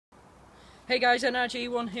Hey guys,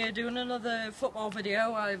 NRG1 here doing another football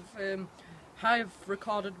video. I've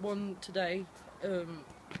recorded one today,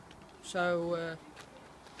 so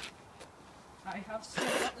I have still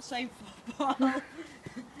got the same football.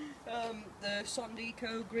 The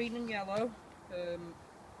Sondico green and yellow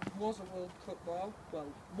was a World Cup ball. Well,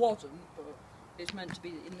 wasn't, but it's meant to be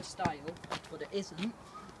in the style, but it isn't,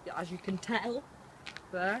 as you can tell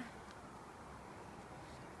there.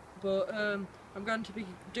 But I'm going to be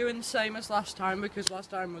doing the same as last time because last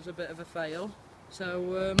time was a bit of a fail.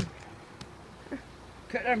 So,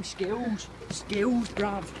 cut them skills,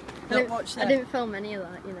 bruv. Watch that. I didn't film any of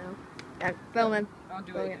that, you know. Yeah, film him. I'll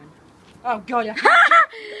do it again. Oh god, I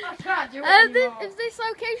can't do it anymore. If this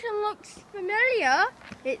location looks familiar,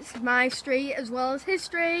 it's my street as well as his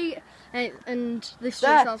street, and this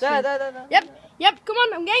street's also. There. Yep. Come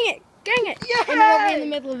on, I'm getting it. Yay! And I won't be in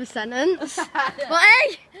the middle of a sentence. But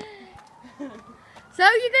hey. So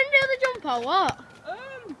you're gonna do the jump or what?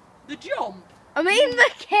 The jump? I mean the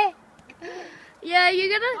kick. Yeah, you're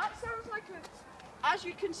gonna... That sounds like a... As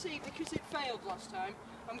you can see, because it failed last time,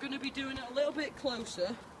 I'm gonna be doing it a little bit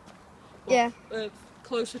closer. Yeah.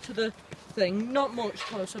 Closer to the thing. Not much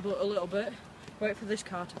closer, but a little bit. Wait for this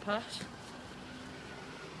car to pass.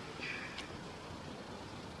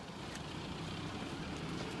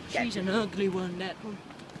 She's an ugly one, that one.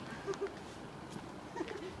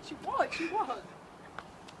 She was.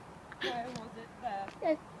 Where was it?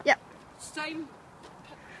 There. Yep. Same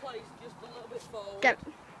place, just a little bit forward. Yep.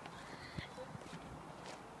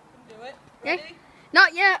 Do it. Okay. Ready?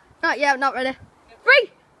 Not yet, not ready.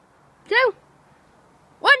 3, 2,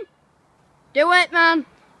 1. Do it, man.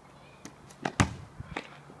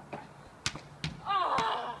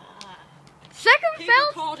 Oh. Second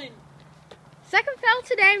fail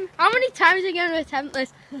today. How many times are you going to attempt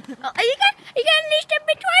this? Are you going to need to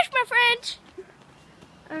be twice, my friends?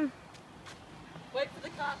 Wait for the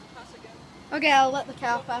car to pass again. Okay, I'll let the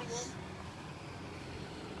car pass.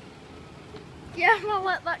 Yeah, I'll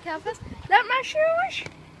let that car pass. That my shoes?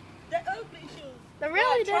 They're ugly shoes. They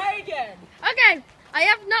really do. Try again. Okay, I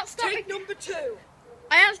have not stopped. Take number 2.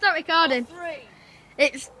 I haven't stopped recording. 3.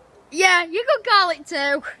 Yeah, you could call it 2.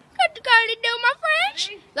 Good golly do, my friends.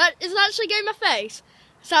 That is actually getting my face.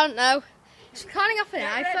 So I don't know. It's recording off an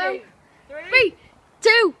iPhone. 3,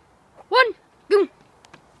 2, 1, go.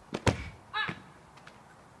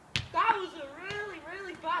 That was a really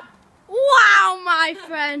bad. Wow, my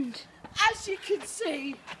friend. As you can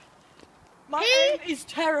see, my aim is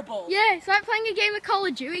terrible. Yeah, it's like playing a game of Call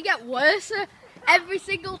of Duty. You get worse every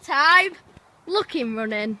single time. Look him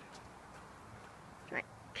running. Right.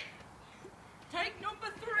 Take number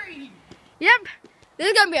 3. Yep. This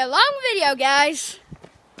is going to be a long video, guys.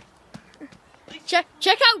 Check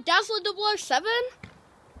out Dazzler 007.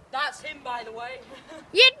 That's him, by the way.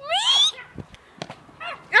 Yet me?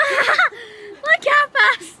 Look how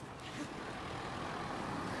fast.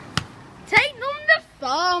 Take number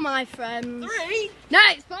 4, my friends. 3? No,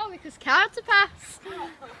 it's 4 because card to pass.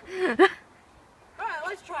 Right,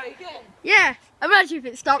 let's try again. Yeah, imagine if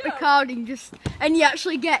it stopped recording and you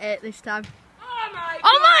actually get it this time.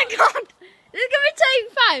 Oh my god! This is gonna be take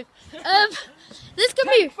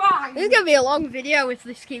 5. This is gonna be a long video if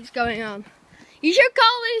this keeps going on. You should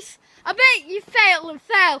call this. I bet you fail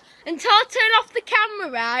until I turn off the camera,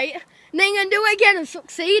 right? And then you're gonna do it again and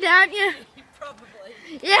succeed, aren't you? Probably.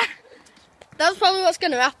 Yeah. That's probably what's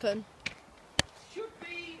gonna happen. Should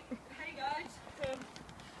be. Hey guys.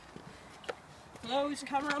 Hello, is the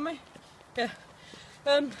camera on me? Yeah.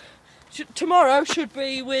 Tomorrow should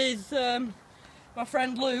be with my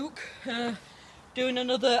friend Luke doing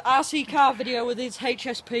another RC car video with his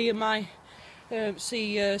HSP and my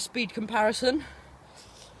speed comparison.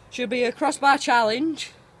 Should be a crossbar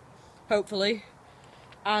challenge, hopefully,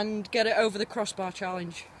 and get it over the crossbar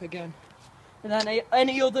challenge again. And then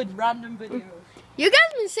any other random videos. You guys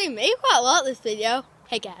have been seeing me quite a lot this video.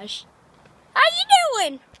 Hey guys, how you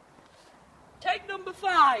doing? Take number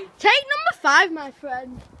 5. Take number 5, my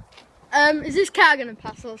friend. Is this car gonna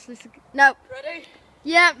pass us? No. Ready?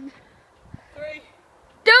 Yep. 3,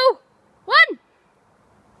 2, 1.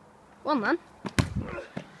 1, man.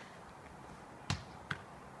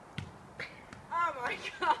 Oh my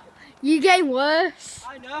god. You getting worse.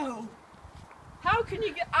 I know. How can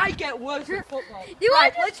you get? I get worse at football.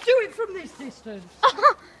 Right, let's do it from this distance.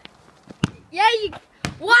 Yeah, you.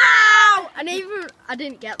 Wow! I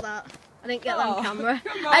didn't get that. I didn't get that on camera.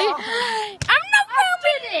 Come on.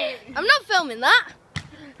 I'm not filming that.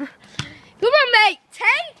 Come on, mate.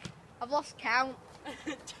 Take. I've lost count.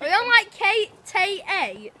 Are we on like take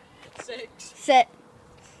 8? 6. Sit.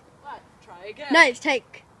 Right, try again. No, it's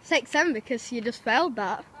take 7 because you just failed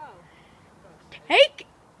that. Oh. take.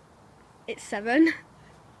 It's 7.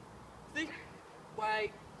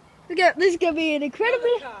 Wait. This is gonna be an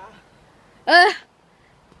incredible. This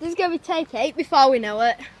is gonna be take 8 before we know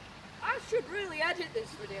it. I should really edit this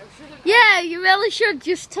video, shouldn't I? Yeah, you really should,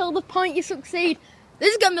 just till the point you succeed.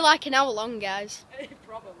 This is gonna be like an hour long, guys.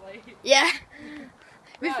 Probably. Yeah.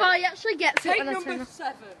 Before he actually gets it. Take number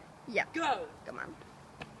 7. Yeah. Go. Come on.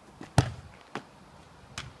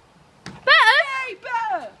 Better. Hey,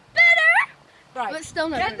 better. Better. Right. But still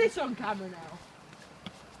not. Get this on camera now.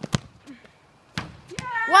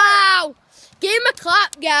 Yeah. Wow. Give him a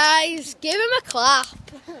clap, guys. Give him a clap.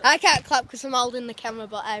 I can't clap because I'm holding the camera,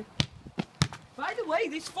 but By the way,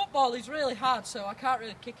 this football is really hard, so I can't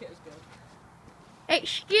really kick it as good.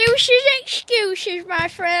 Excuses, my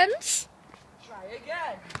friends. Try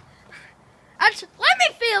again. Let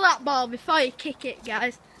me feel that ball before you kick it,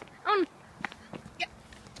 guys.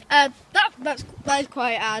 That is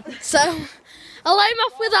quite hard. So I'll let him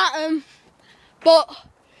off with that. But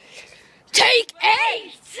take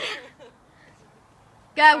 8.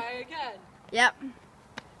 Go. Try again. Yep.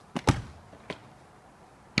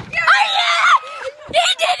 Oh yeah! He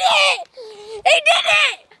did it! He did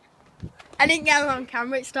it! I didn't get him on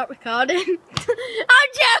camera, it stopped recording. I'm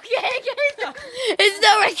joking! It's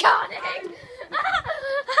still recording!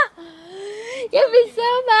 You'd be so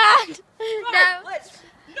mad! Right, let's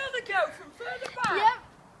another go from further back. Yep.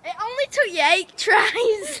 It only took you 8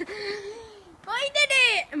 tries. But he did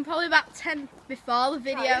it! And probably about 10 before the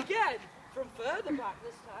video. Try again from further back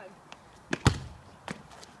this time.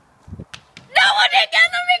 No one did get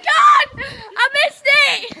the record! I missed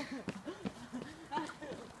it!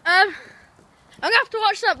 I'm gonna have to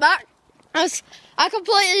watch that back. I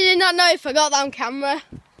completely did not know if I got that on camera. Is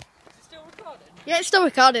it still recording? Yeah, it's still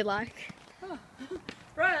recorded, like. Oh.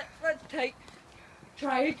 Right, let's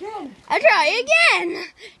try again. I try again.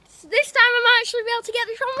 This time I might actually be able to get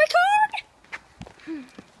this on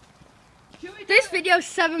record. This video's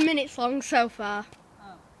 7 minutes long so far.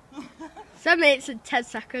 Oh. 7 minutes and 10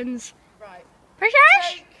 seconds. Right. Press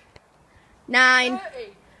Take 9.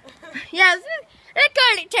 30. Yes, it's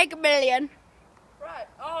going to take 1 million. Right,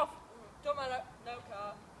 off. Don't matter. No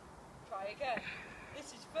car. Try again.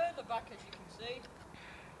 This is further back as you can see.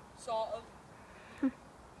 Sort of.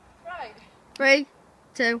 Right. 3,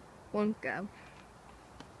 2, 1, go.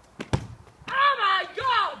 Oh my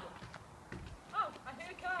god! Oh, I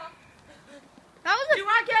hear a car. That was Do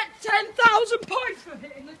I get 10,000 points for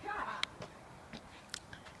hitting the car?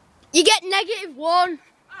 You get -1.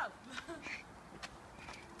 Oh.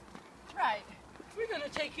 Right. We're going to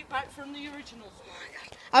take it back from the original score.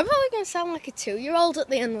 I'm probably going to sound like a 2-year-old at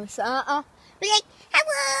the end of this, aren't I? Be like,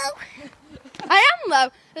 hello! I am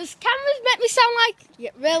though. Those cameras make me sound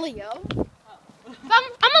like really young.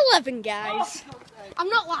 I'm 11, guys. Oh, I'm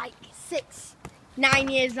not like 6, 9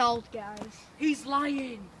 years old, guys. he's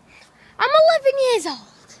lying. I'm 11 years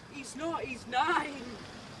old. He's not, he's 9.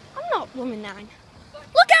 I'm not blooming 9.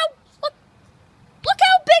 Look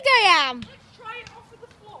how big I am. Let's try it off of the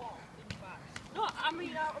floor, in fact. Not, I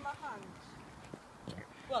mean out of my hands.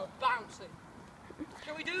 Well, bouncing.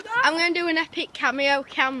 Shall we do that? I'm going to do an epic cameo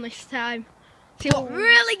cam this time. See what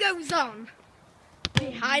really goes on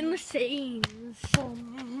behind the scenes.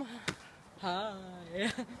 Hi.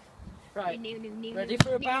 Right. Ready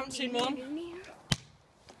for a bouncing one?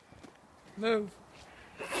 Move.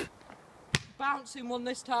 Bouncing one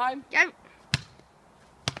this time. Go.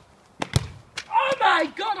 Oh my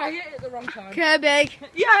god, I hit it the wrong time. Kirby.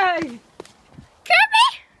 Yay! Kirby!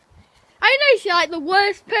 I know you're like the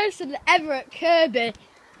worst person ever at Kirby,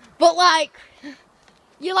 but like,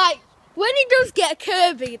 you're like, when he does get a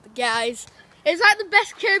Kirby, guys, it's like the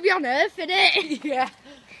best Kirby on earth, isn't it? Yeah.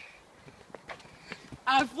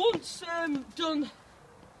 I've once done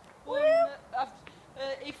one,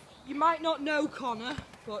 if you might not know Connor,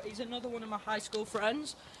 but he's another one of my high school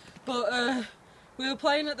friends, but we were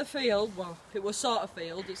playing at the field, well, it was sort of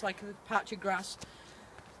field, it's like a patch of grass,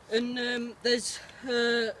 and there's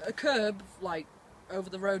a curb, like, over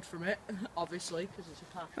the road from it, obviously, because it's a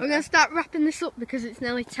path. We're going to start wrapping this up because it's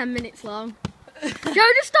nearly 10 minutes long.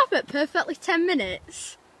 Joe, just stop it, perfectly 10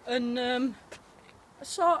 minutes. And I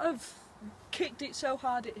sort of kicked it so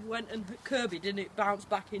hard it went and hit Kirby, didn't it bounce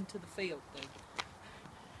back into the field thing.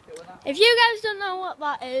 If you guys don't know what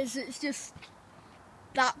that is, it's just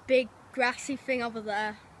that big grassy thing over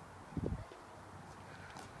there.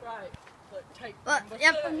 Right, but take But, number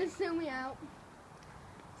yep, 30. I'm just zooming out.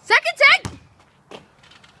 Second take!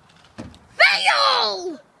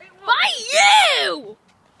 Fail! By you!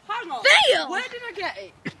 Hang on. Fail! Where did I get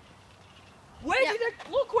it? Where did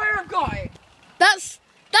I... Look where I got it. That's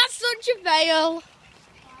such a fail.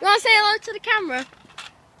 You want to say hello to the camera?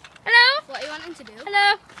 Hello? What are you wanting to do?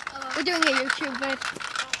 Hello? We're doing a YouTube vid.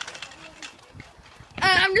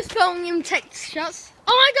 I'm just filming him take shots.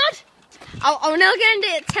 Oh my god! I'm now going to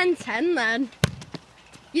do it at 10:10 then.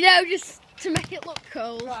 You know, just to make it look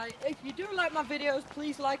cool. Right, if you do like my videos,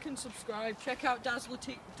 please like and subscribe. Check out Dazzler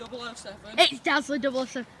 007. It's Dazzler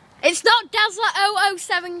 007. It's not Dazzler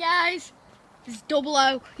 007, guys. It's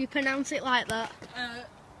 00. You pronounce it like that.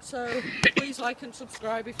 So please like and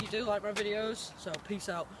subscribe if you do like my videos. So peace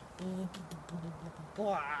out.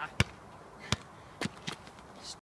 Blah.